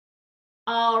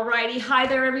All righty. Hi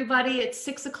there, everybody. It's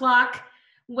 6 o'clock.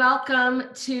 Welcome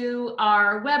to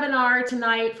our webinar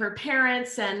tonight for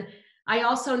parents. And I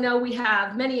also know we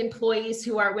have many employees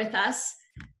who are with us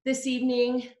this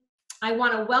evening. I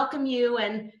want to welcome you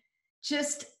and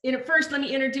first, let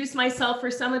me introduce myself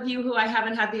for some of you who I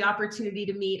haven't had the opportunity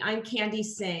to meet. I'm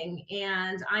Candace Singh,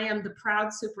 and I am the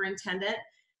proud superintendent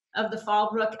of the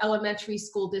Fallbrook Elementary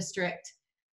School District.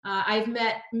 I've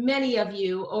met many of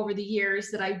you over the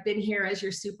years that I've been here as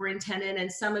your superintendent,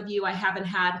 and some of you I haven't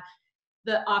had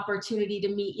the opportunity to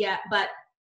meet yet, but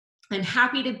I'm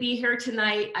happy to be here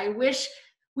tonight. I wish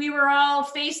we were all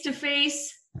face to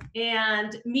face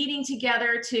and meeting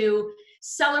together to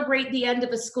celebrate the end of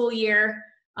a school year,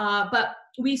 but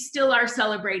we still are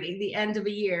celebrating the end of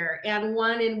a year, and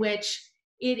one in which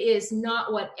it is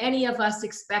not what any of us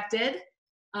expected,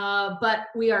 but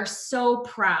we are so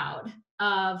proud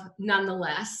of,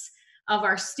 nonetheless, of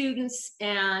our students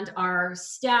and our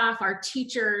staff, our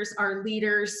teachers, our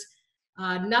leaders.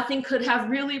 Nothing could have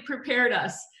really prepared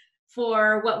us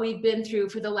for what we've been through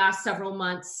for the last several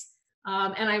months.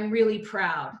 And I'm really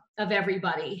proud of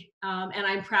everybody. And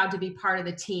I'm proud to be part of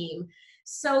the team.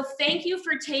 So thank you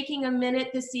for taking a minute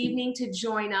this evening to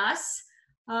join us.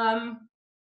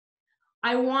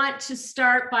 I want to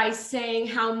start by saying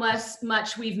how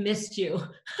much we've missed you.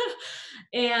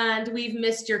 And we've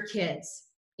missed your kids.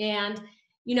 And,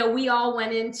 you know, we all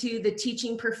went into the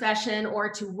teaching profession or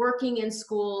to working in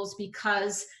schools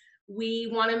because we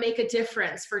want to make a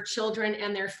difference for children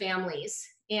and their families.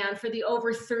 And for the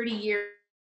over 30 years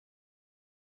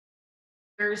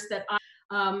that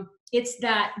it's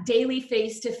that daily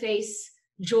face-to-face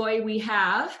joy we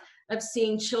have of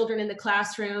seeing children in the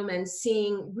classroom and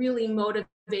seeing really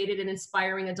motivated and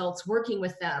inspiring adults working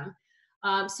with them.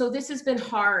 So this has been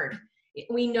hard.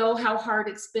 We know how hard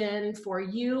it's been for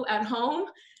you at home,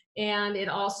 and it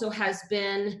also has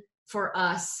been for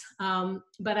us.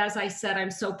 But as I said, I'm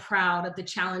so proud of the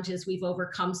challenges we've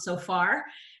overcome so far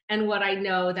and what I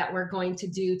know that we're going to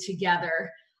do together.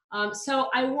 So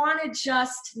I want to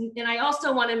and I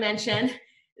also want to mention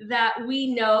that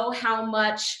we know how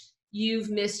much you've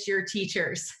missed your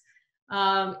teachers.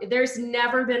 There's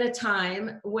never been a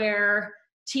time where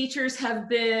teachers have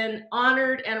been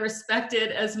honored and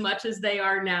respected as much as they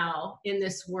are now in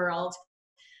this world.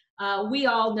 We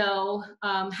all know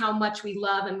how much we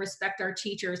love and respect our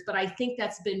teachers, but I think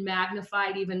that's been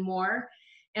magnified even more.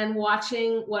 And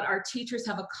watching what our teachers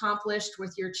have accomplished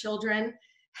with your children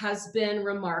has been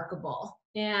remarkable.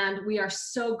 And we are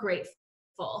so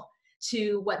grateful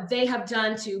to what they have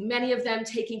done, to many of them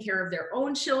taking care of their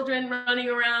own children, running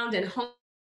around and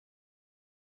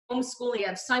homeschooling,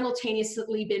 have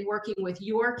simultaneously been working with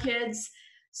your kids.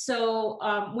 So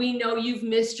we know you've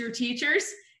missed your teachers,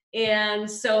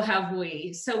 and so have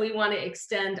we. So we want to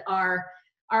extend our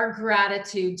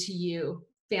gratitude to you,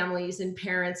 families and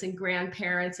parents and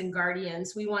grandparents and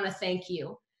guardians. We want to thank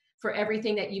you for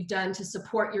everything that you've done to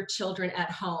support your children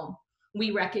at home.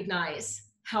 We recognize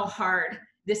how hard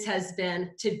this has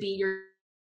been to be your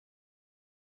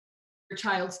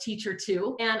child's teacher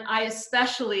too. And I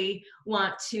especially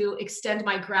want to extend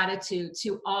my gratitude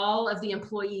to all of the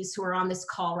employees who are on this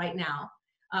call right now.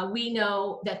 We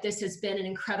know that this has been an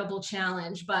incredible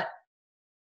challenge, but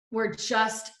we're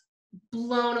just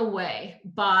blown away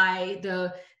by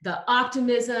the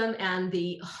optimism and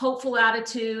the hopeful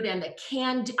attitude and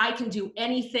the I can do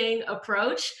anything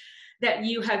approach that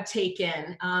you have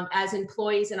taken as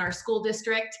employees in our school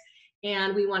district.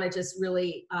 And we want to just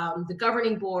really, the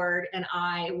governing board and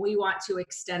we want to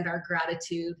extend our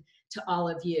gratitude to all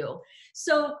of you.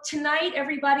 So tonight,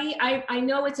 everybody, I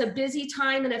know it's a busy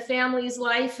time in a family's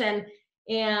life, and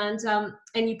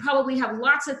you probably have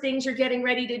lots of things you're getting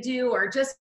ready to do or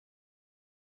just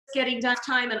getting done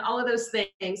time and all of those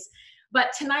things.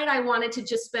 But tonight I wanted to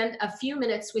just spend a few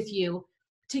minutes with you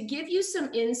to give you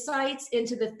some insights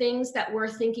into the things that we're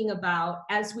thinking about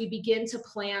as we begin to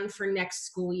plan for next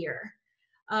school year.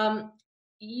 I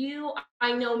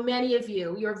know many of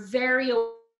you're very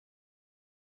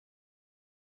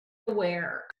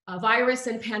aware a virus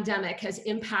and pandemic has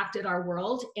impacted our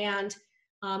world, and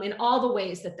in all the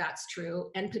ways that that's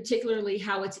true, and particularly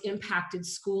how it's impacted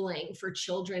schooling for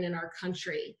children in our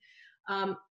country.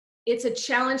 It's a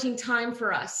challenging time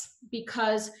for us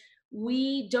because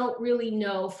we don't really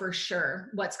know for sure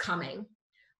what's coming.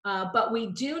 But we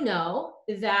do know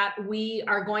that we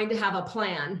are going to have a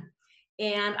plan.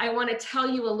 And I want to tell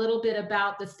you a little bit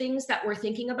about the things that we're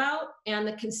thinking about and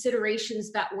the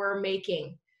considerations that we're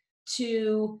making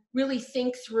to really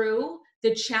think through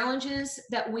the challenges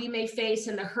that we may face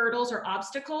and the hurdles or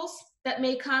obstacles that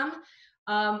may come.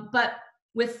 But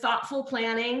with thoughtful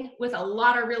planning, with a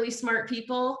lot of really smart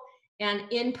people and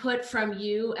input from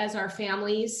you as our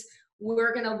families,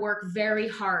 we're going to work very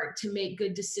hard to make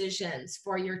good decisions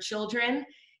for your children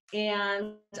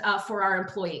and for our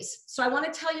employees. So I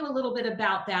want to tell you a little bit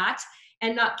about that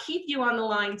and not keep you on the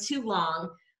line too long.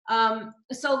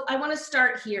 So I want to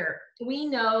start here. We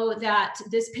know that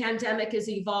this pandemic is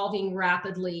evolving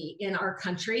rapidly in our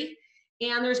country,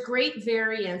 and there's great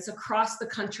variance across the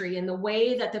country in the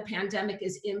way that the pandemic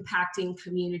is impacting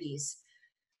communities.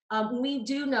 We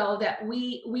do know that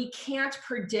we can't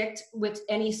predict with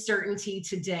any certainty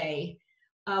today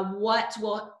what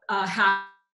will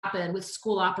happen with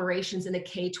school operations in the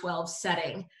K-12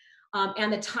 setting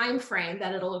and the time frame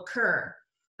that it'll occur.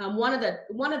 One of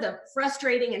the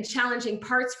frustrating and challenging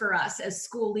parts for us as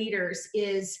school leaders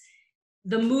is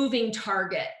the moving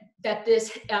target that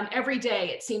this every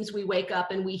day it seems we wake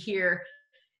up and we hear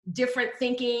different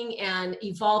thinking and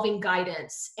evolving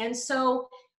guidance. And so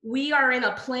we are in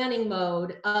a planning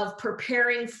mode of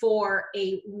preparing for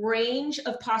a range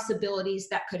of possibilities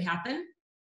that could happen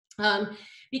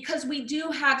because we do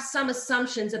have some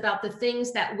assumptions about the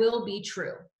things that will be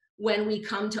true when we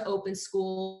come to open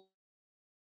school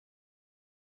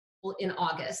in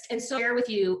August. And so I'll share with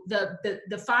you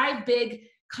the 5 big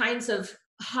kinds of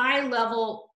high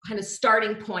level kind of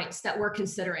starting points that we're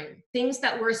considering, things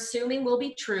that we're assuming will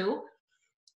be true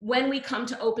when we come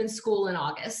to open school in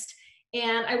August.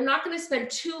 And I'm not going to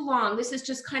spend too long. This is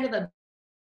just kind of a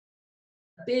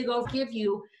big overview, give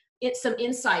you some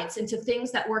insights into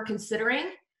things that we're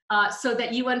considering so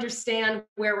that you understand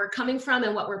where we're coming from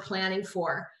and what we're planning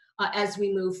for as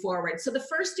we move forward. So the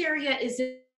first area is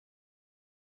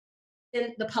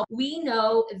in the public. We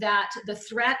know that the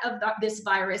threat of this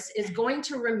virus is going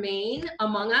to remain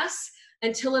among us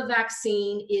until a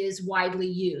vaccine is widely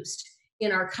used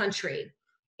in our country.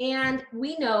 And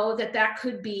we know that that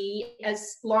could be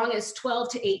as long as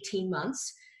 12 to 18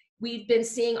 months. We've been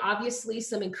seeing obviously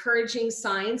some encouraging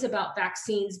signs about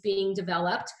vaccines being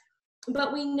developed,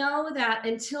 but we know that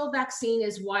until vaccine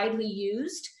is widely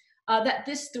used, that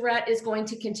this threat is going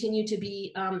to continue to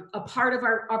be a part of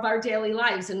our daily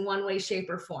lives in one way, shape,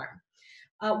 or form.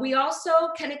 We also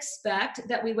can expect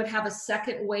that we would have a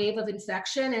second wave of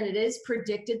infection, and it is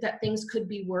predicted that things could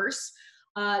be worse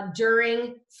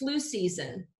during flu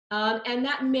season. And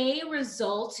that may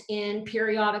result in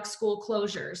periodic school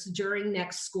closures during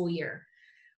next school year.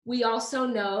 We also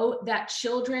know that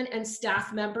children and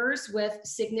staff members with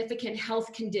significant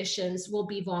health conditions will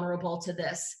be vulnerable to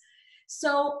this.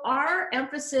 So our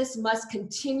emphasis must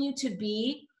continue to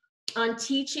be on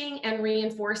teaching and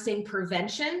reinforcing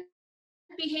prevention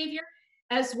behavior,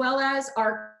 as well as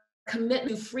our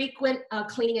commitment to frequent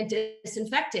cleaning and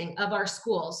disinfecting of our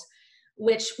schools,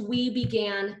 which we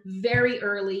began very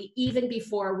early, even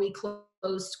before we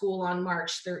closed school on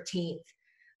March 13th.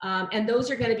 And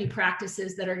those are going to be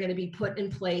practices that are going to be put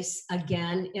in place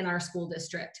again in our school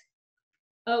district.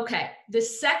 Okay, the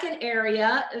second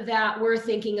area that we're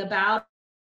thinking about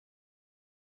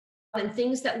and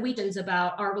things that we think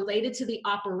about are related to the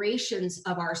operations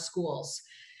of our schools.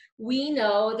 We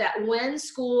know that when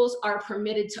schools are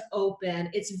permitted to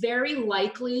open, it's very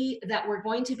likely that we're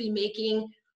going to be making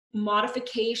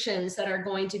modifications that are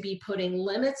going to be putting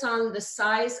limits on the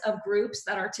size of groups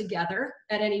that are together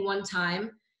at any one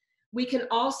time. We can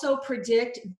also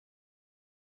predict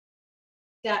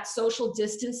that social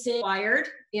distancing is required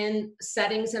in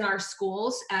settings in our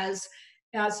schools as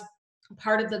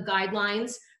part of the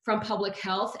guidelines from public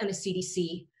health and the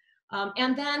CDC.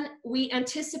 And then we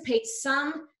anticipate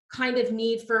some kind of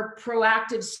need for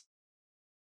proactive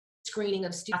screening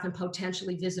of staff and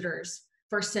potentially visitors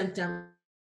for symptoms.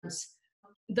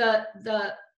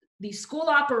 The school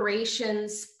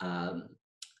operations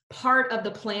part of the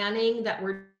planning that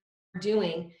we're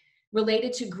doing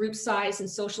related to group size and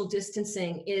social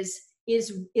distancing is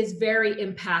very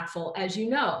impactful. As you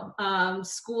know,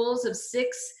 schools of 600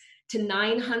 to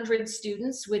 900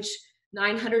 students, which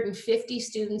 950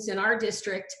 students in our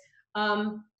district,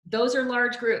 those are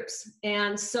large groups.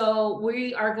 And so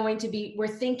we're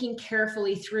thinking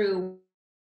carefully through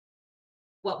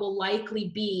what will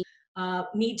likely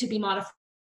need to be modified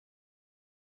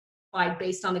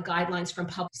based on the guidelines from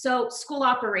public. So school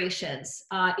operations.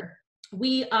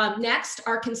 We next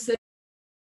are considering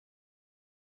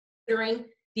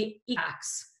the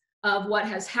impacts of what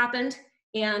has happened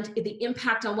and the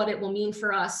impact on what it will mean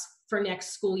for us for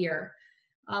next school year.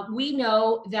 We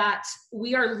know that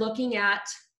we are looking at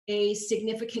a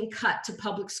significant cut to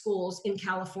public schools in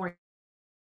California.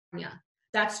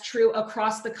 That's true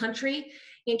across the country.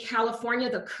 In California,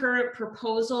 the current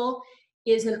proposal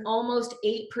is an almost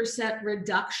 8%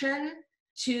 reduction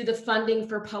to the funding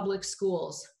for public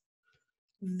schools.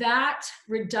 That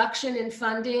reduction in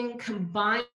funding,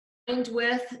 combined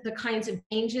with the kinds of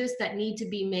changes that need to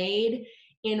be made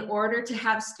in order to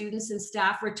have students and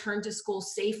staff return to school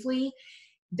safely,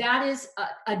 that is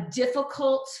a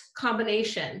difficult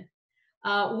combination.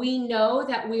 We know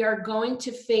that we are going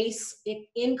to face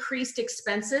increased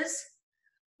expenses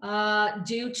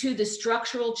due to the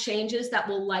structural changes that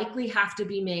will likely have to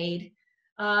be made,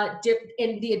 and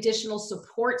the additional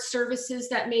support services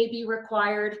that may be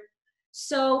required.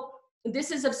 So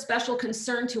this is of special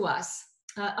concern to us.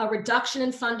 A reduction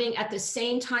in funding at the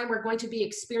same time we're going to be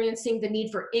experiencing the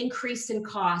need for increase in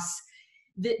costs.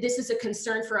 This is a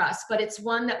concern for us, but it's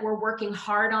one that we're working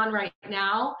hard on right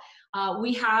now.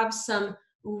 We have some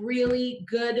really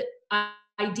good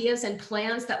ideas and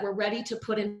plans that we're ready to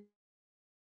put in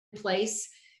place,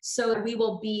 so we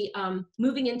will be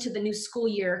moving into the new school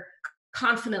year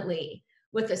confidently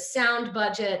with a sound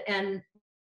budget and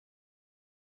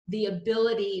the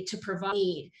ability to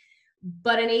provide.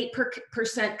 But an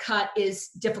 8% cut is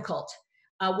difficult.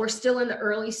 We're still in the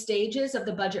early stages of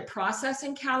the budget process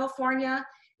in California.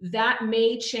 That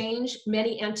may change.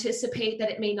 Many anticipate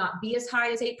that it may not be as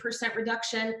high as 8%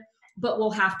 reduction, but we'll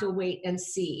have to wait and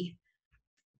see.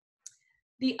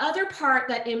 The other part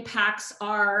that impacts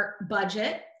our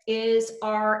budget is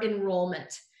our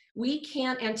enrollment. We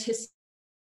can't anticipate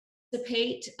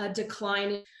a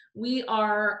decline. We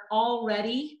are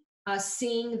already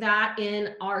seeing that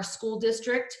in our school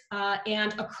district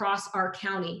and across our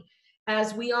county.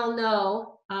 As we all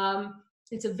know,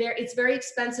 it's very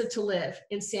expensive to live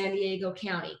in San Diego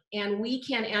County, and we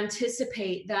can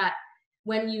anticipate that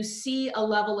when you see a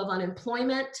level of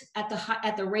unemployment at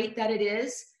the rate that it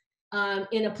is,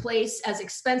 in a place as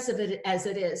expensive as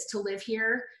it is to live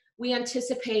here, we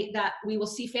anticipate that we will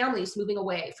see families moving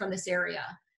away from this area.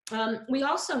 We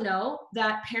also know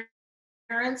that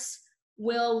parents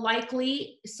will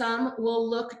likely, some will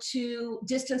look to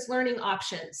distance learning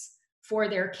options for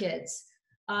their kids.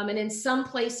 And in some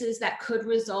places that could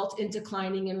result in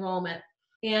declining enrollment.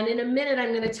 And in a minute,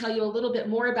 I'm going to tell you a little bit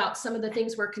more about some of the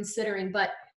things we're considering,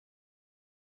 but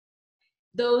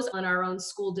those on our own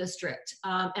school district,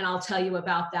 and I'll tell you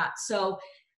about that. So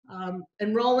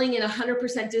enrolling in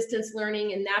 100% distance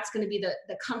learning, and that's going to be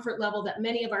the comfort level that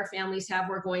many of our families have.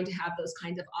 We're going to have those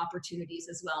kind of opportunities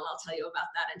as well, and I'll tell you about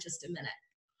that in just a minute.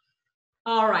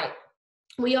 All right.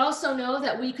 We also know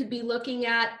that we could be looking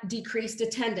at decreased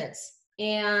attendance.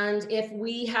 And if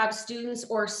we have students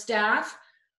or staff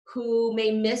who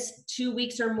may miss 2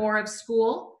 weeks or more of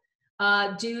school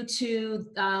due to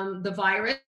the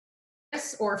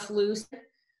virus or flu,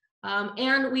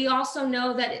 and we also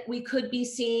know that we could be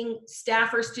seeing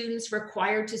staff or students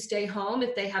required to stay home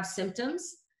if they have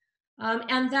symptoms,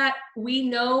 and that we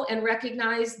know and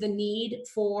recognize the need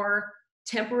for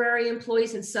temporary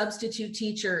employees and substitute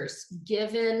teachers,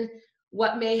 given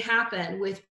what may happen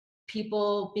with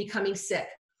people becoming sick.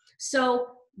 So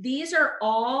these are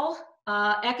all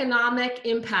economic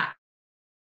impacts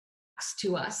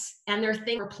to us, and they're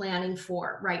things we're planning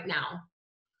for right now.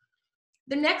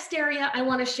 The next area I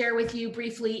want to share with you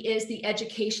briefly is the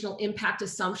educational impact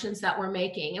assumptions that we're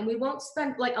making. And we won't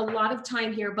spend like a lot of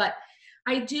time here, but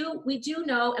we do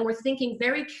know, and we're thinking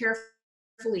very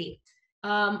carefully,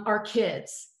 our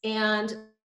kids and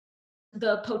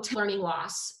the potential learning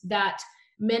loss that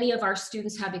many of our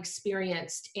students have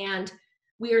experienced. And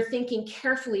we are thinking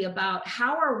carefully about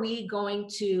how are we going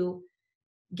to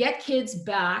get kids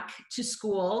back to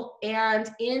school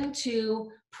and into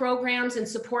programs and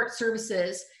support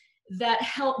services that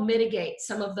help mitigate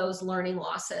some of those learning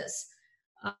losses.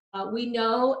 We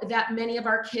know that many of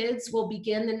our kids will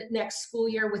begin the next school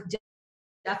year with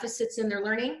deficits in their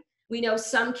learning. We know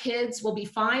some kids will be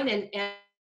fine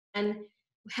and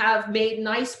have made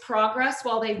nice progress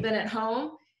while they've been at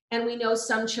home, and we know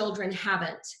some children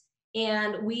haven't.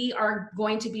 And we are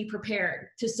going to be prepared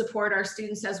to support our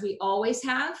students as we always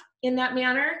have in that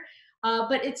manner,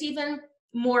 but it's even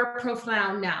more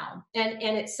profound now. And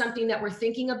it's something that we're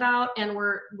thinking about and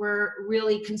we're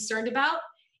really concerned about,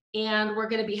 and we're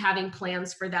going to be having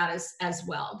plans for that as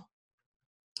well.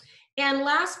 And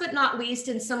last but not least,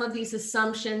 in some of these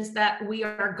assumptions that we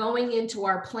are going into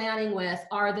our planning with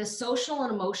are the social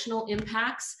and emotional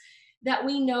impacts that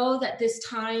we know that this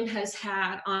time has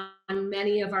had on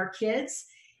many of our kids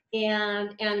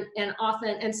and often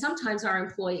and sometimes our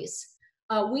employees.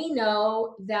 We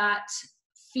know that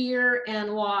fear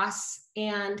and loss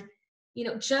and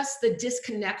just the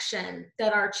disconnection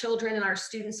that our children and our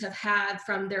students have had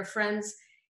from their friends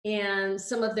and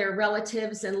some of their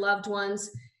relatives and loved ones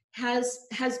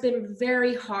has been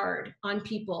very hard on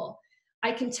people.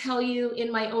 I can tell you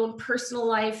in my own personal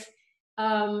life,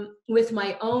 with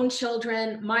my own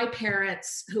children, my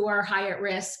parents who are high at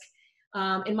risk,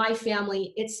 in my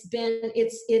family,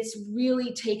 it's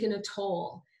really taken a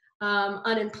toll.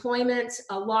 Unemployment,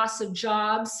 a loss of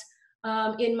jobs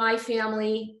in my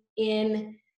family,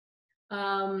 in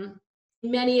um,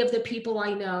 many of the people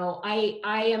I know. I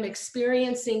am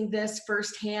experiencing this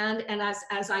firsthand, and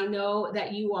as I know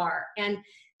that you are. And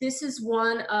this is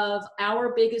one of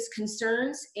our biggest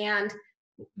concerns, and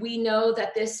we know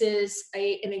that this is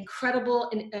an incredible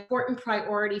and important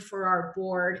priority for our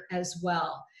board as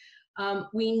well.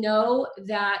 We know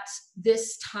that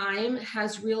this time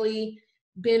has really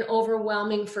been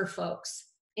overwhelming for folks,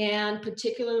 and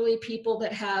particularly people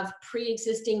that have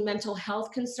pre-existing mental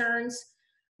health concerns.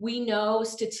 We know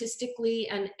statistically,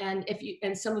 and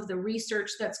some of the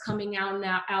research that's coming out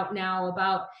now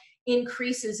about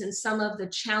increases in some of the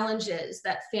challenges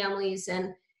that families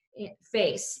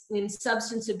face in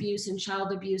substance abuse and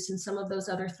child abuse and some of those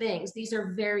other things. These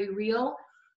are very real.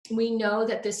 We know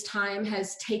that this time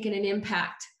has taken an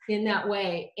impact in that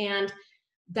way, and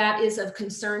that is of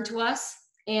concern to us.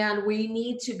 And we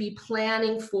need to be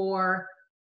planning for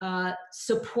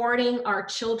supporting our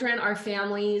children, our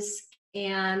families,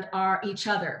 and each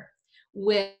other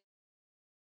with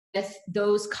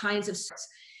those kinds of steps.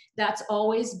 That's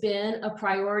always been a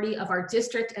priority of our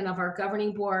district and of our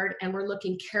governing board, and we're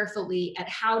looking carefully at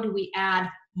how do we add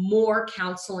more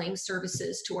counseling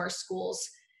services to our schools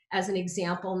as an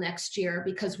example next year,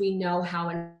 because we know how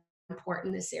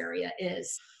important this area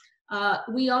is.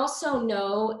 We also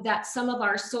know that some of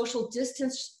our social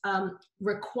distance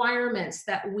requirements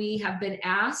that we have been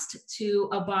asked to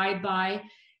abide by,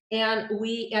 and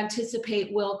we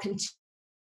anticipate will continue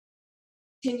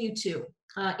to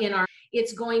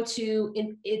it's going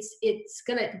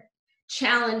to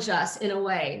challenge us in a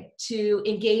way to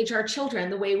engage our children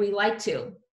the way we like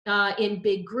to, in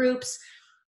big groups,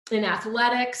 in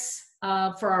athletics,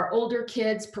 for our older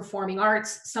kids, performing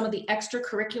arts, some of the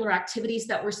extracurricular activities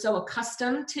that we're so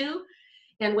accustomed to,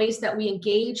 and ways that we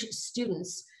engage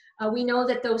students. We know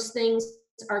that those things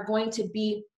are going to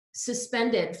be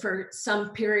suspended for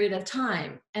some period of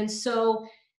time. And so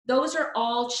those are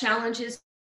all challenges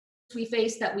we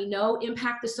face that we know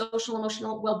impact the social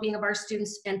emotional well-being of our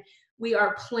students, and we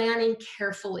are planning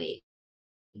carefully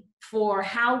for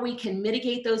how we can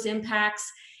mitigate those impacts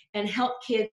and help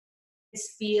kids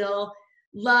feel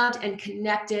loved and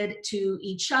connected to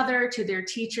each other, to their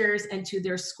teachers, and to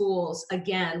their schools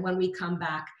again when we come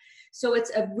back. So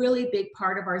it's a really big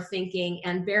part of our thinking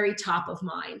and very top of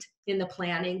mind in the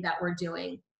planning that we're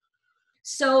doing.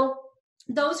 So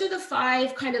those are the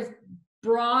 5 kind of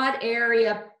broad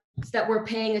areas that we're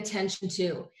paying attention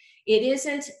to. It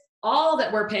isn't all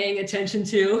that we're paying attention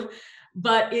to,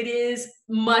 but it is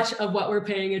much of what we're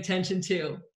paying attention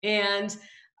to. And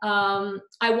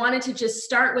I wanted to just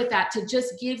start with that to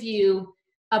just give you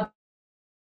a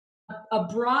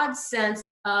broad sense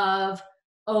of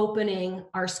opening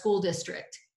our school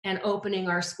district and opening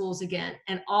our schools again,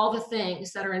 and all the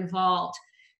things that are involved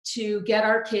to get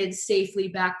our kids safely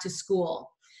back to school.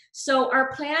 So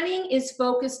our planning is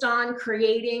focused on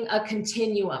creating a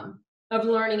continuum of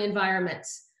learning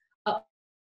environments,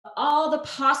 all the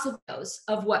possibilities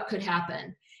of what could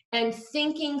happen, and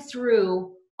thinking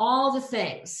through all the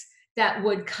things that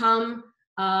would come,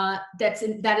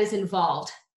 that is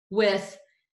involved with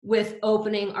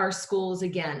opening our schools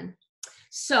again.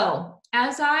 So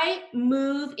as I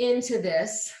move into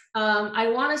this, I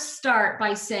want to start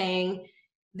by saying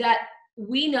that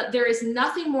we know there is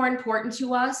nothing more important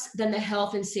to us than the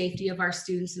health and safety of our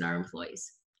students and our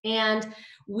employees. And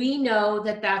we know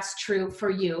that that's true for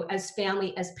you as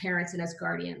family, as parents, and as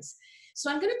guardians.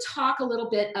 So I'm going to talk a little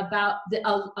bit about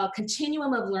a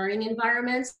continuum of learning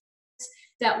environments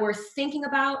that we're thinking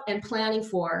about and planning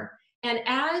for. And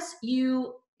as we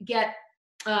get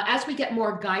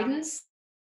more guidance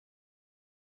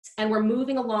and we're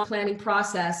moving along the planning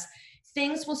process,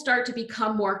 things will start to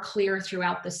become more clear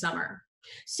throughout the summer.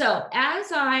 So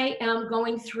as I am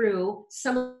going through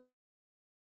some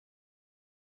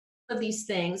of these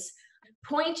things,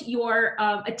 point your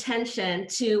attention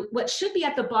to what should be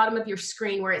at the bottom of your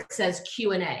screen where it says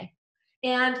Q&A.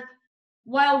 And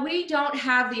while we don't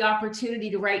have the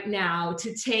opportunity right now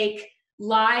to take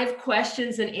live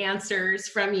questions and answers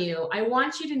from you, I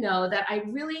want you to know that I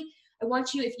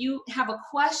want you, if you have a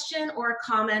question or a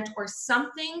comment or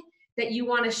something that you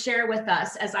want to share with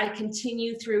us as I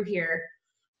continue through here,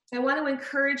 I want to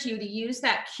encourage you to use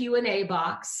that Q&A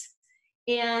box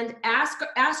and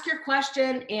ask your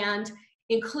question and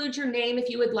include your name if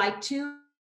you would like to.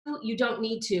 You don't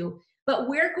need to, but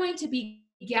we're going to be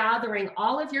gathering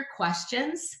all of your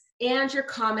questions and your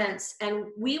comments, and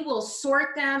we will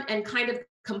sort them and kind of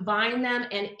combine them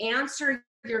and answer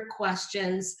your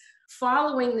questions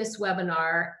following this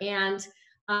webinar, and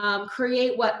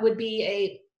create what would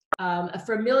be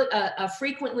a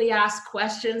frequently asked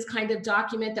questions kind of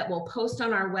document that we'll post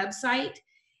on our website.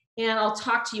 And I'll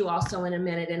talk to you also in a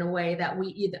minute in a way that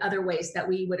other ways that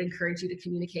we would encourage you to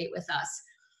communicate with us.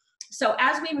 So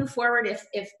as we move forward,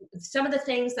 if some of the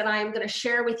things that I'm going to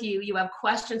share with you, you have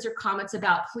questions or comments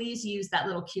about, please use that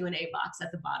little Q&A box at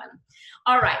the bottom.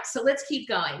 All right, so let's keep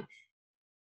going.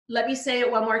 Let me say it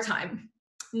one more time.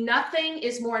 Nothing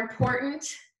is more important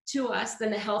to us than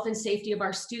the health and safety of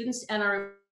our students and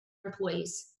our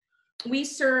employees. We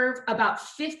serve about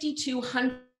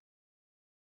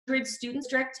 5,200 student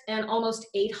district and almost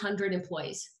 800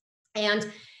 employees.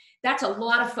 And that's a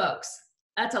lot of folks.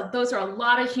 Those are a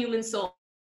lot of human souls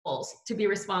to be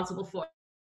responsible for.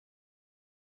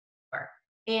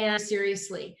 And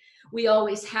seriously, we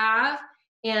always have,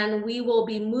 and we will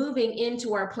be moving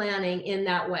into our planning in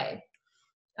that way.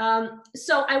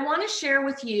 So I want to share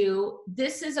with you,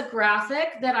 this is a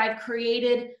graphic that I've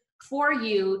created for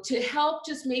you to help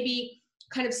just maybe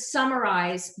kind of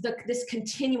summarize this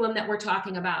continuum that we're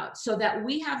talking about, so that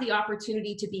we have the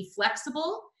opportunity to be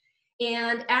flexible.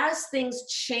 And as things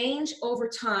change over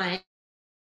time,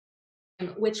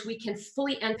 which we can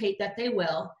fully anticipate that they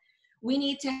will, we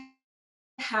need to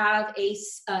have a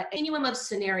continuum of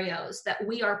scenarios that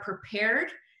we are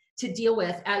prepared to deal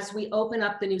with as we open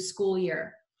up the new school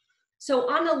year.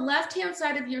 So on the left-hand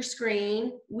side of your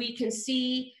screen, we can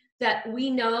see that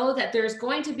we know that there's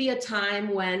going to be a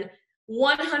time when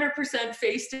 100%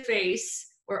 face-to-face,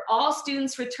 where all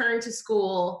students return to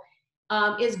school,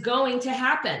 is going to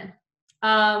happen.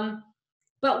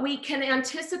 But we can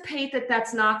anticipate that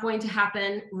that's not going to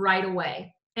happen right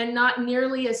away, and not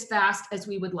nearly as fast as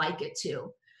we would like it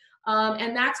to.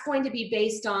 And that's going to be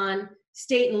based on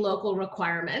state and local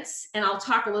requirements, and I'll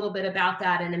talk a little bit about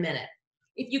that in a minute.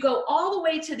 If you go all the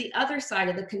way to the other side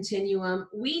of the continuum,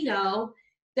 we know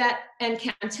that and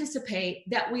can anticipate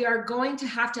that we are going to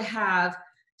have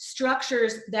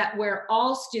structures that where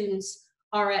all students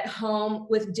are at home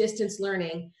with distance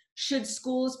learning should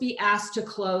schools be asked to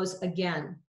close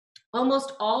again.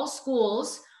 Almost all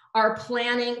schools are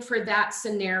planning for that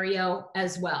scenario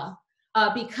as well,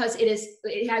 because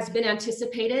it has been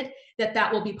anticipated that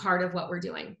that will be part of what we're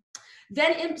doing.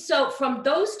 Then, so from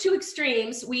those two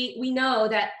extremes, we know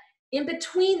that in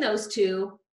between those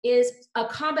two is a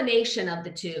combination of the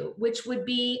two, which would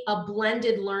be a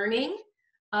blended learning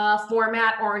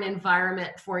format or an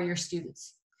environment for your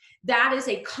students. That is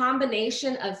a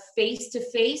combination of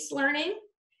face-to-face learning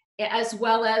as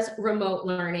well as remote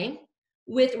learning,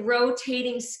 with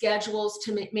rotating schedules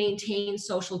to maintain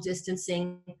social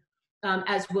distancing,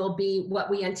 as will be what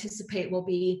we anticipate will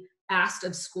be asked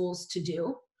of schools to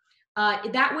do.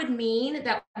 That would mean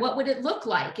that what would it look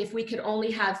like if we could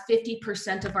only have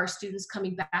 50% of our students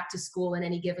coming back to school at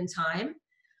any given time?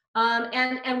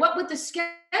 And what would the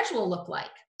schedule look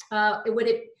like? Are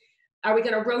we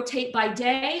going to rotate by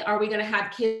day? Are we going to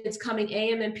have kids coming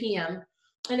AM and PM?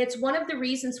 And it's one of the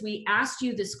reasons we asked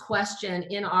you this question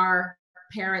in our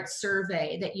parent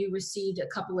survey that you received a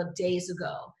couple of days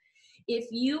ago. If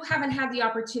you haven't had the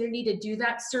opportunity to do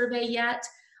that survey yet,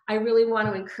 I really want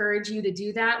to encourage you to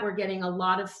do that. We're getting a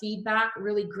lot of feedback,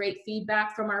 really great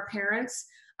feedback from our parents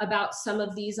about some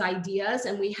of these ideas.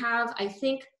 And we have, I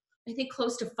think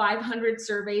close to 500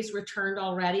 surveys returned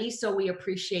already. So we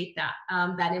appreciate that,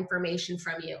 that information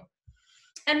from you.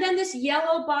 And then this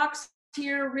yellow box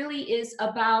here really is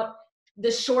about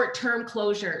the short-term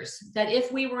closures, that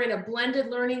if we were in a blended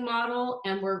learning model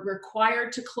and we're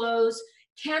required to close,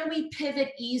 can we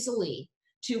pivot easily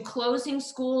to closing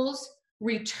schools,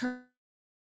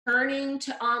 returning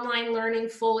to online learning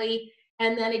fully,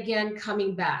 and then again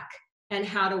coming back? And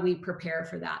how do we prepare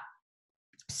for that?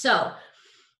 So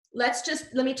let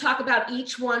me talk about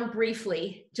each one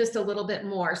briefly, just a little bit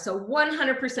more. So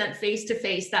 100%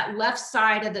 face-to-face, that left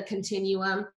side of the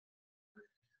continuum,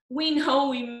 we know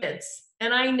we miss,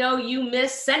 and I know you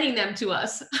miss sending them to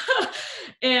us.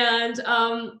 And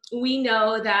we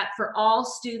know that for all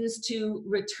students to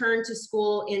return to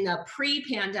school in a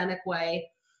pre-pandemic way,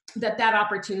 that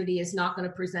opportunity is not going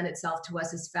to present itself to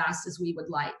us as fast as we would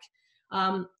like.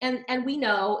 And we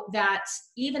know that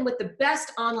even with the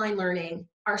best online learning,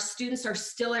 our students are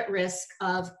still at risk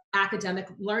of academic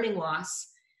learning loss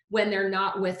when they're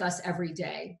not with us every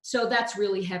day. So that's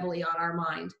really heavily on our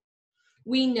mind.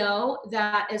 We know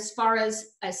that as far as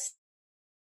a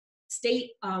state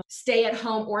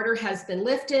stay-at-home order has been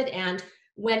lifted, and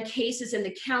when cases in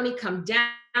the county come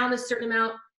down a certain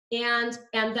amount, and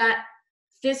that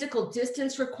physical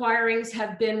distance requirements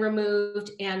have been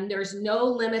removed and there's no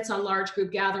limits on large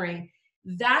group gathering,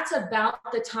 that's about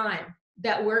the time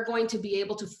that we're going to be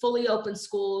able to fully open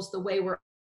schools the way we're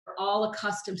all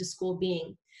accustomed to school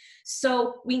being.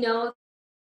 So we know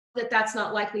that that's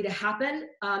not likely to happen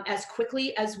as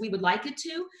quickly as we would like it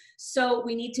to. So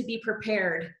we need to be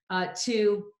prepared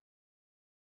to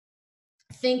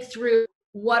think through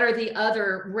what are the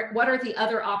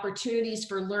other opportunities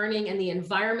for learning and the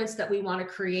environments that we want to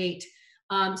create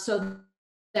so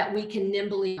that we can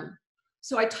nimbly learn.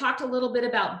 So I talked a little bit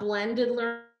about blended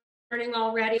learning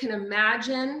already. You can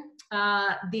imagine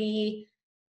the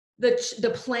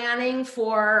planning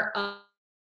for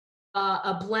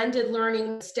a blended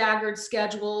learning, staggered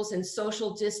schedules and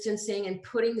social distancing, and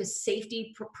putting the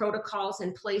safety protocols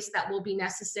in place that will be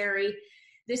necessary.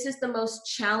 This is the most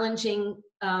challenging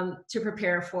to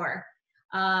prepare for.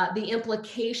 The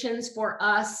implications for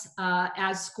us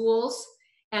as schools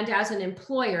and as an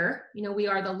employer, we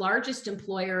are the largest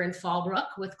employer in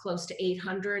Fallbrook with close to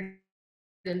 800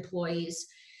 employees.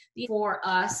 For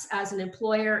us as an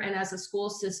employer and as a school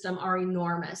system are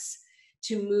enormous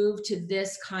to move to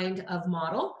this kind of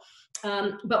model.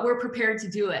 But we're prepared to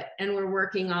do it, and we're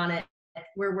working on it.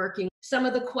 Some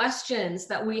of the questions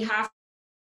that we have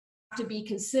to be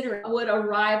considering: what would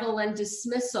arrival and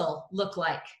dismissal look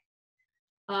like?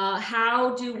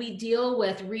 How do we deal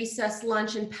with recess,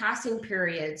 lunch, and passing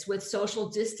periods with social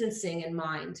distancing in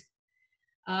mind?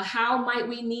 How might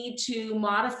we need to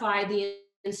modify the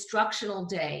instructional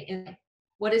day? And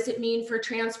what does it mean for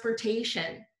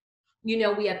transportation? We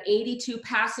have 82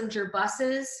 passenger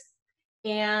buses,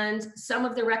 and some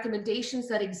of the recommendations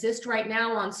that exist right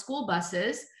now on school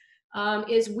buses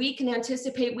is we can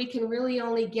anticipate we can really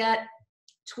only get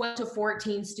 12 to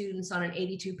 14 students on an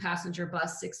 82 passenger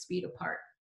bus 6 feet apart.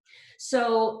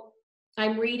 So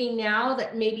I'm reading now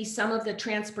that maybe some of the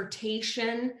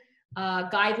transportation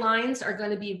guidelines are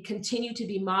going to continue to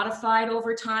be modified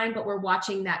over time, but we're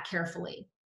watching that carefully.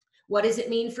 What does it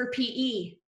mean for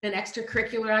PE and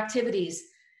extracurricular activities?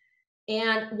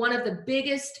 And one of the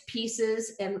biggest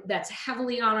pieces, and that's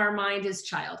heavily on our mind, is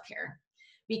childcare,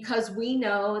 because we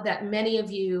know that many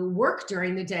of you work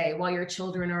during the day while your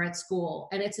children are at school,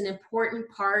 and it's an important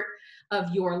part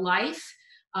of your life.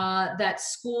 That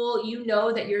school,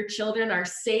 that your children are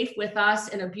safe with us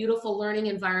in a beautiful learning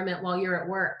environment while you're at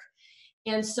work.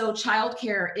 And so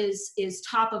childcare is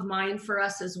top of mind for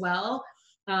us as well.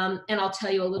 And I'll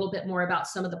tell you a little bit more about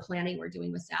some of the planning we're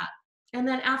doing with that. And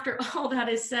then after all that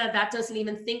is said,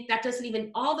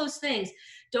 all those things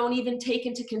don't even take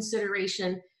into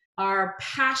consideration our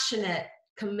passionate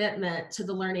commitment to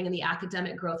the learning and the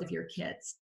academic growth of your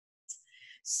kids.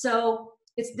 So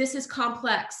this is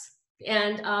complex,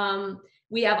 and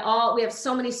we have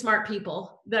so many smart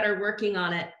people that are working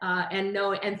on it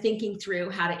and thinking through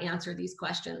how to answer these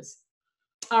questions.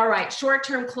 All right,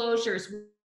 short-term closures.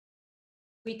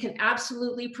 We can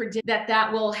absolutely predict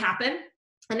that will happen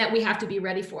and that we have to be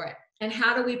ready for it. And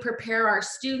how do we prepare our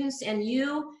students and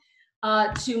you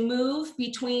to move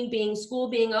between school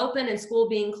being open and school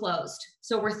being closed?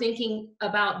 So we're thinking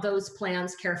about those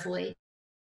plans carefully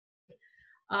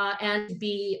and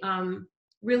be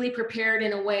really prepared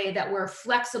in a way that we're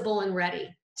flexible and ready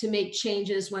to make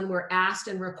changes when we're asked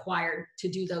and required to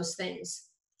do those things.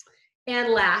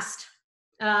 And last,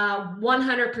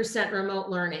 100% remote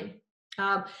learning.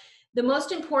 The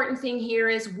most important thing here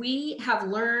is we have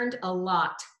learned a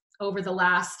lot over the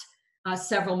last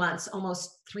several months,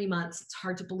 almost 3 months, it's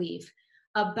hard to believe,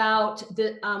 about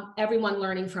everyone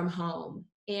learning from home.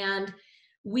 And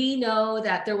we know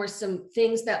that there were some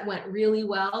things that went really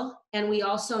well, and we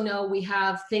also know we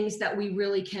have things that we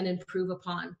really can improve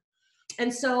upon.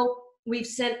 And so we've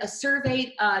sent a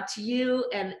survey to you,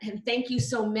 and thank you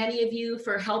so many of you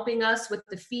for helping us with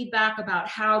the feedback about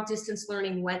how distance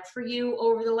learning went for you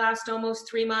over the last almost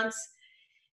 3 months.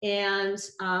 And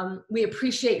we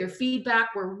appreciate your feedback.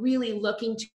 We're really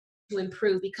looking to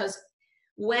improve, because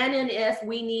when and if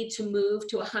we need to move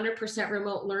to 100%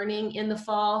 remote learning in the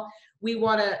fall, we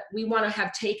want to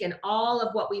have taken all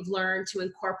of what we've learned to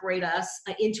incorporate us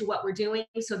into what we're doing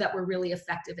so that we're really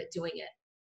effective at doing it.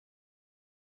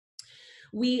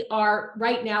 We are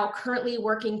right now currently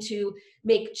working to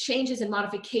make changes and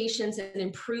modifications and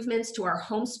improvements to our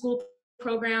homeschool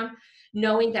program,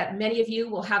 knowing that many of you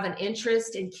will have an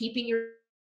interest in keeping your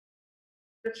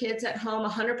kids at home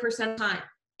 100% of the time.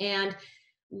 And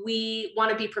we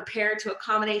want to be prepared to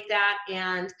accommodate that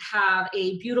and have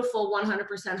a beautiful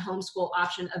 100% homeschool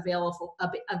option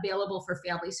available for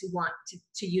families who want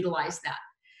to utilize that.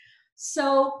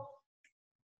 So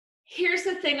Here's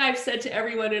the thing I've said to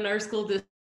everyone in our school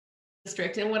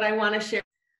district and what I want to share.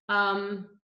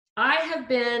 I have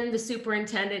been the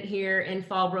superintendent here in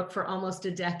Fallbrook for almost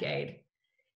a decade.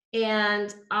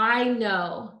 And I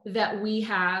know that we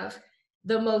have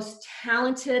the most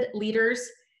talented leaders,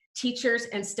 teachers,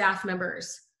 and staff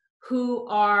members who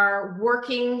are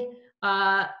working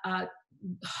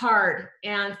hard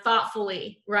and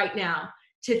thoughtfully right now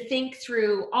to think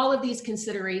through all of these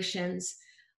considerations.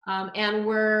 And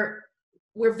we're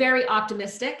very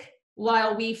optimistic.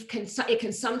 While it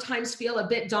can sometimes feel a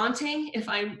bit daunting, if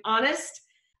I'm honest,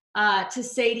 to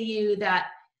say to you that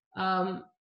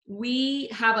we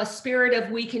have a spirit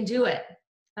of we can do it.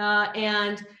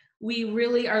 And we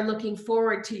really are looking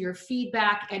forward to your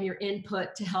feedback and your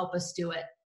input to help us do it.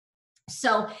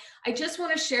 So I just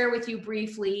want to share with you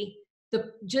briefly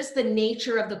just the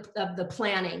nature of the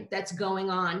planning that's going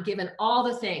on, given all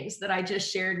the things that I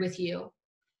just shared with you.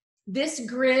 This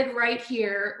grid right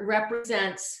here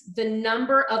represents the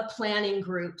number of planning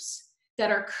groups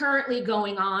that are currently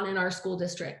going on in our school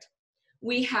district.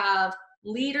 We have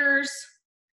leaders,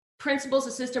 principals,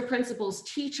 assistant principals,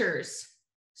 teachers,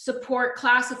 support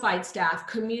classified staff,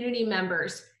 community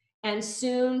members, and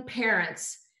soon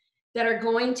parents that are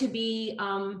going to be,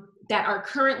 that are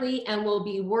currently and will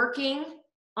be working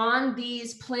on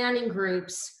these planning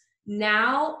groups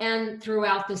now and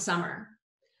throughout the summer.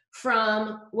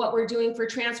 From what we're doing for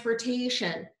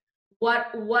transportation,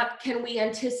 what can we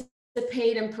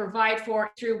anticipate and provide for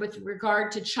through with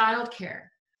regard to childcare?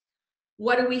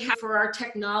 What do we have for our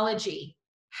technology?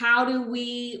 What do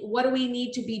we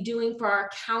need to be doing for our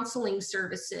counseling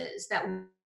services that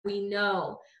we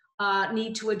know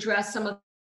need to address some of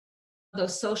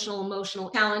those social emotional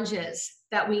challenges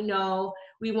that we know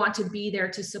we want to be there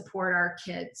to support our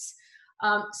kids.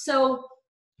 So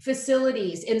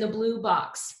facilities in the blue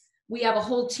box. We have a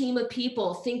whole team of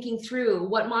people thinking through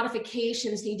what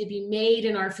modifications need to be made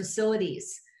in our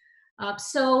facilities.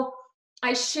 So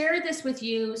I share this with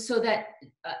you so that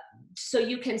so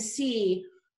you can see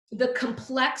the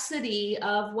complexity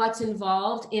of what's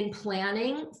involved in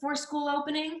planning for school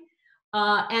opening,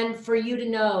 and for you to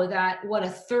know that what a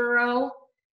thorough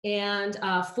and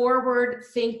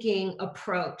forward-thinking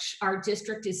approach our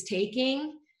district is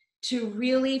taking to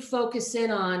really focus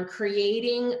in on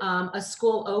creating a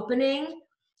school opening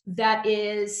that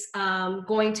is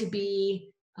going to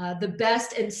be the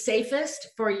best and safest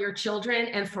for your children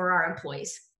and for our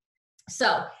employees.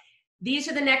 So these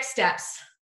are the next steps.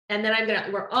 And then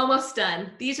we're almost done.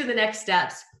 These are the next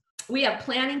steps. We have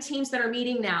planning teams that are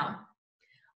meeting now.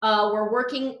 We're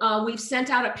working, we've sent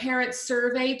out a parent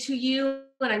survey to you,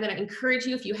 and I'm going to encourage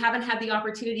you, if you haven't had the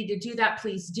opportunity to do that,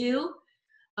 please do.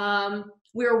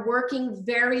 We're working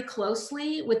very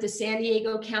closely with the San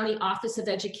Diego County Office of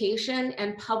Education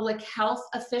and public health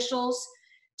officials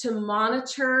to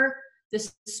monitor the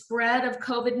spread of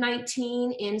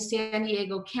COVID-19 in San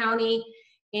Diego County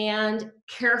and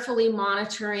carefully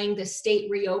monitoring the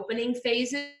state reopening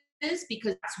phases,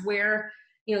 because that's where,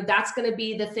 that's going to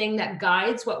be the thing that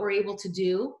guides what we're able to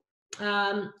do.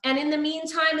 And in the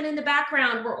meantime and in the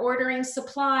background, we're ordering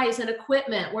supplies and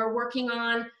equipment. We're working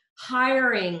on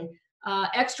hiring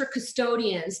extra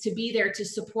custodians to be there to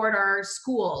support our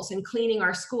schools and cleaning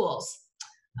our schools.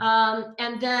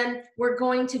 And then we're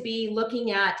going to be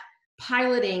looking at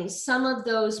piloting some of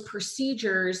those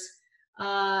procedures,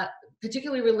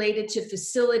 particularly related to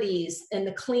facilities and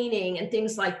the cleaning and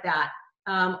things like that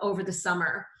over the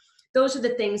summer. Those are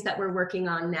the things that we're working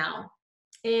on now.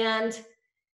 And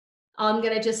I'm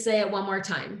going to just say it one more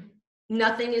time.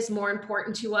 Nothing is more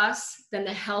important to us than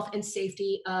the health and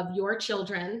safety of your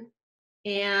children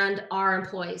and our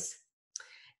employees.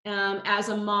 As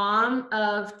a mom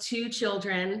of 2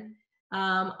 children,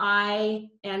 I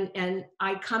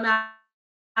come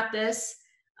at this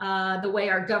the way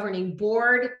our governing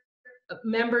board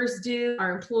members do,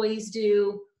 our employees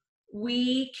do.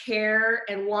 We care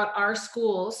and want our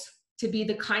schools to be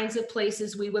the kinds of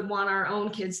places we would want our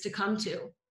own kids to come to.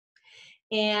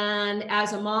 And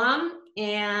as a mom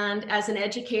and as an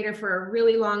educator for a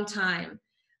really long time,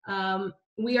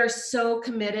 we are so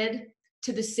committed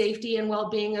to the safety and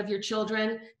well-being of your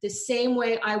children, the same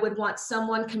way I would want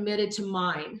someone committed to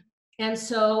mine. And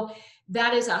so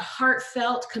that is a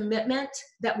heartfelt commitment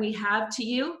that we have to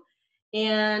you.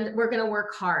 And we're going to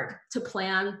work hard to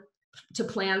plan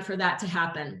for that to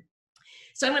happen.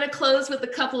 So I'm going to close with a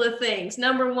couple of things.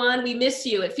 Number one, we miss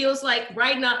you. It feels like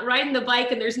riding the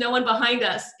bike and there's no one behind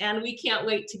us. And we can't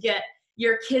wait to get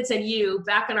your kids and you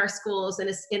back in our schools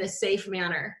in a safe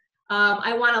manner.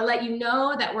 I want to let you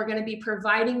know that we're going to be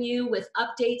providing you with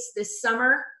updates this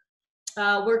summer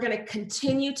We're going to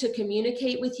continue to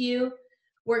communicate with you.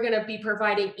 We're going to be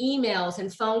providing emails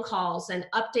and phone calls and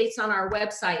updates on our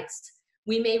websites.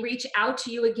 We may reach out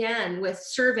to you again with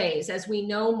surveys as we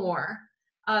know more.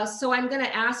 So I'm going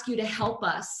to ask you to help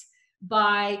us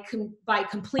by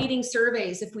completing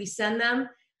surveys if we send them,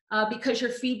 because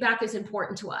your feedback is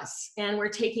important to us and we're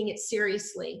taking it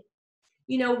seriously.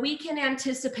 You know, we can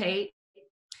anticipate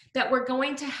that we're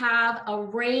going to have a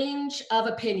range of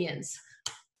opinions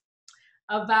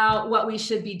about what we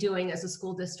should be doing as a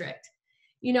school district.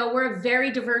 You know, we're a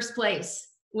very diverse place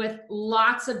with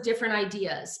lots of different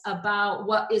ideas about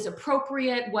what is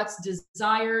appropriate, what's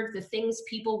desired, the things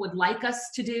people would like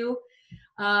us to do.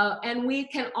 And we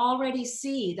can already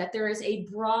see that there is a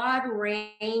broad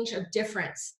range of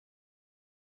difference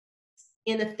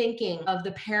in the thinking of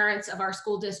the parents of our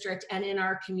school district and in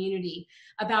our community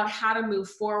about how to move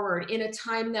forward in a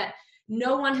time that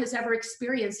no one has ever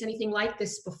experienced anything like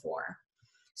this before.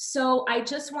 So I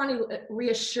just want to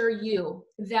reassure you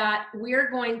that we're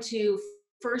going to,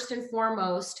 first and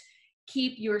foremost,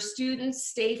 keep your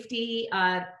students' safety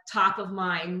top of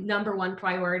mind, number one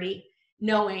priority,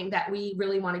 knowing that we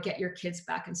really want to get your kids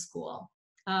back in school.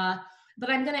 But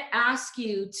I'm going to ask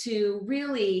you to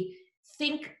really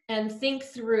think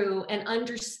through and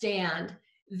understand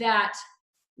that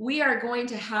we are going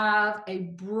to have a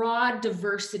broad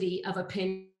diversity of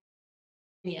opinion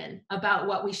about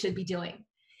what we should be doing.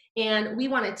 And we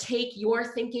want to take your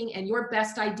thinking and your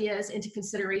best ideas into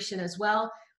consideration as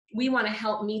well. We want to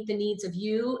help meet the needs of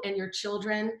you and your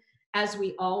children, as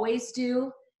we always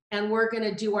do. And we're going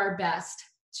to do our best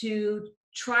to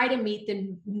try to meet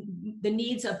the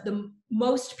needs of the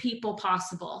most people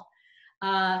possible.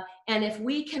 And if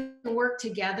we can work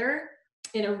together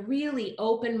in a really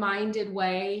open-minded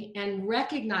way and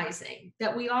recognizing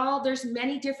that there's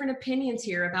many different opinions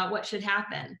here about what should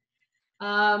happen,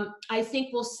 I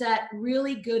think we'll set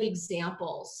really good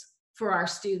examples for our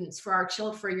students,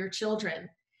 for your children,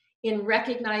 in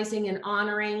recognizing and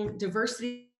honoring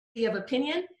diversity of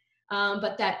opinion,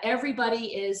 but that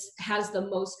everybody has the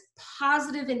most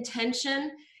positive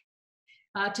intention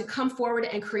to come forward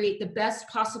and create the best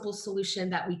possible solution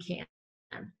that we can.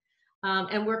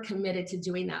 And we're committed to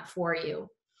doing that for you.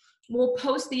 We'll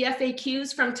post the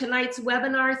FAQs from tonight's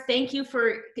webinar. Thank you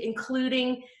for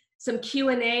including some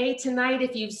Q&A tonight.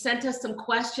 If you've sent us some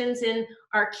questions in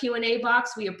our Q&A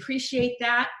box, we appreciate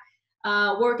that.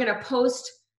 We're going to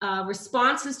post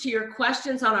responses to your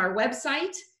questions on our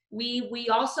website. We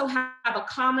also have a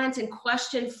comment and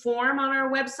question form on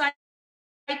our website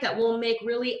that we'll make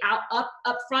really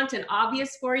upfront and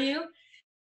obvious for you,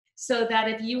 so that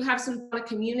if you have something to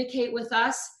communicate with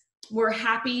us, we're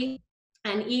happy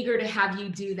and eager to have you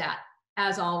do that,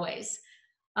 as always.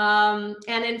 And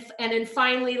then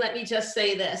finally, let me just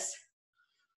say this.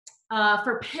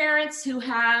 For parents who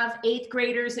have 8th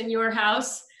graders in your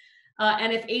house,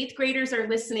 and if 8th graders are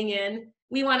listening in,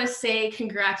 we want to say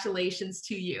congratulations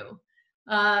to you.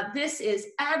 This is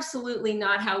absolutely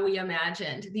not how we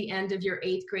imagined the end of your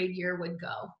 8th grade year would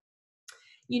go.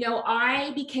 You know,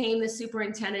 I became the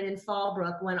superintendent in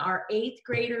Fallbrook when our 8th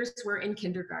graders were in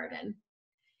kindergarten.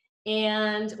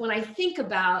 And when I think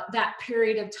about that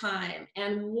period of time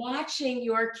and watching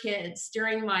your kids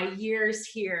during my years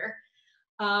here,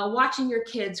 watching your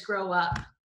kids grow up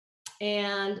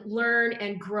and learn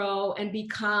and grow and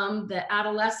become the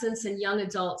adolescents and young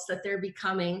adults that they're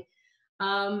becoming,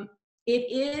 I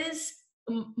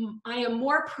am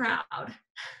more proud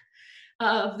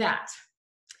of that.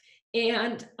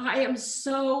 And I am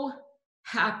so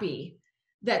happy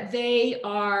that they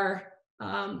are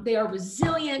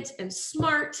resilient and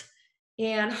smart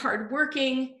and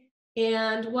hardworking.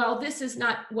 And while this is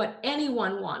not what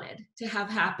anyone wanted to have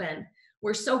happen,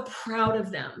 we're so proud of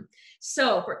them.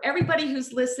 So for everybody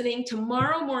who's listening,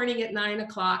 tomorrow morning at 9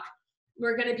 o'clock,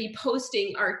 we're going to be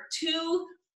posting our 2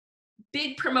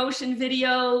 big promotion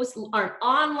videos, our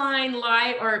online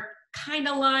live or kind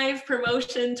of live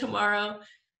promotion tomorrow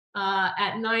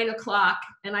at 9 o'clock.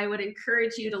 And I would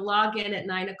encourage you to log in at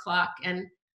 9 o'clock and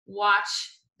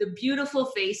watch the beautiful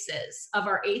faces of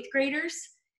our 8th graders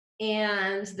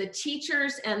and the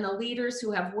teachers and the leaders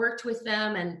who have worked with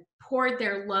them and poured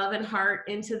their love and heart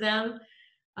into them.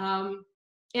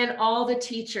 And all the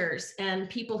teachers and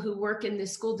people who work in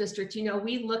this school district. You know,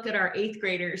 we look at our 8th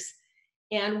graders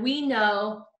and we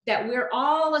know that we're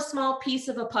all a small piece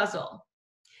of a puzzle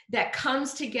that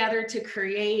comes together to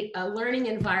create a learning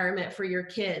environment for your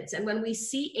kids. And when we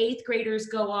see 8th graders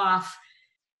go off,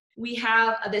 we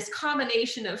have this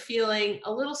combination of feeling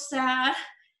a little sad,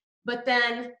 but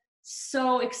then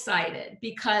so excited,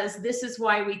 because this is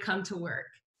why we come to work,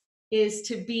 is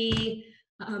to be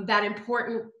that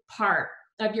important part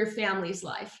of your family's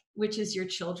life, which is your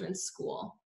children's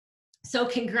school. So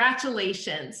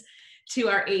congratulations to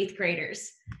our 8th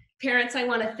graders. Parents, I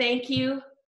want to thank you.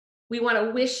 We want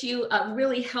to wish you a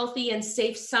really healthy and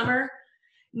safe summer.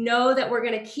 Know that we're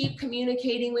going to keep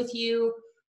communicating with you.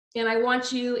 And I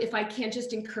want you, if I can,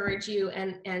 just encourage you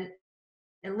and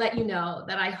let you know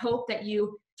that I hope that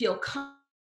you feel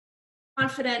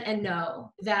confident and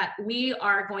know that we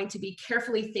are going to be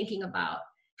carefully thinking about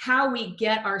how we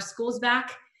get our schools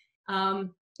back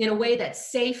in a way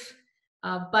that's safe.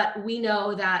 But we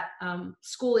know that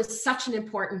school is such an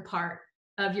important part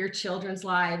of your children's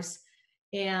lives,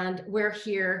 and we're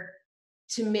here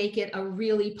to make it a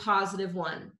really positive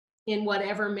one in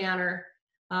whatever manner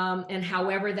and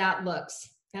however that looks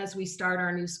as we start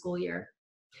our new school year.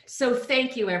 So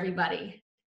thank you, everybody.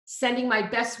 Sending my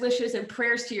best wishes and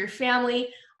prayers to your family.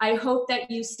 I hope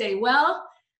that you stay well.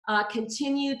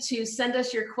 Continue to send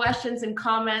us your questions and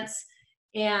comments,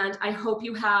 and I hope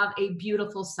you have a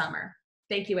beautiful summer.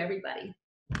 Thank you, everybody.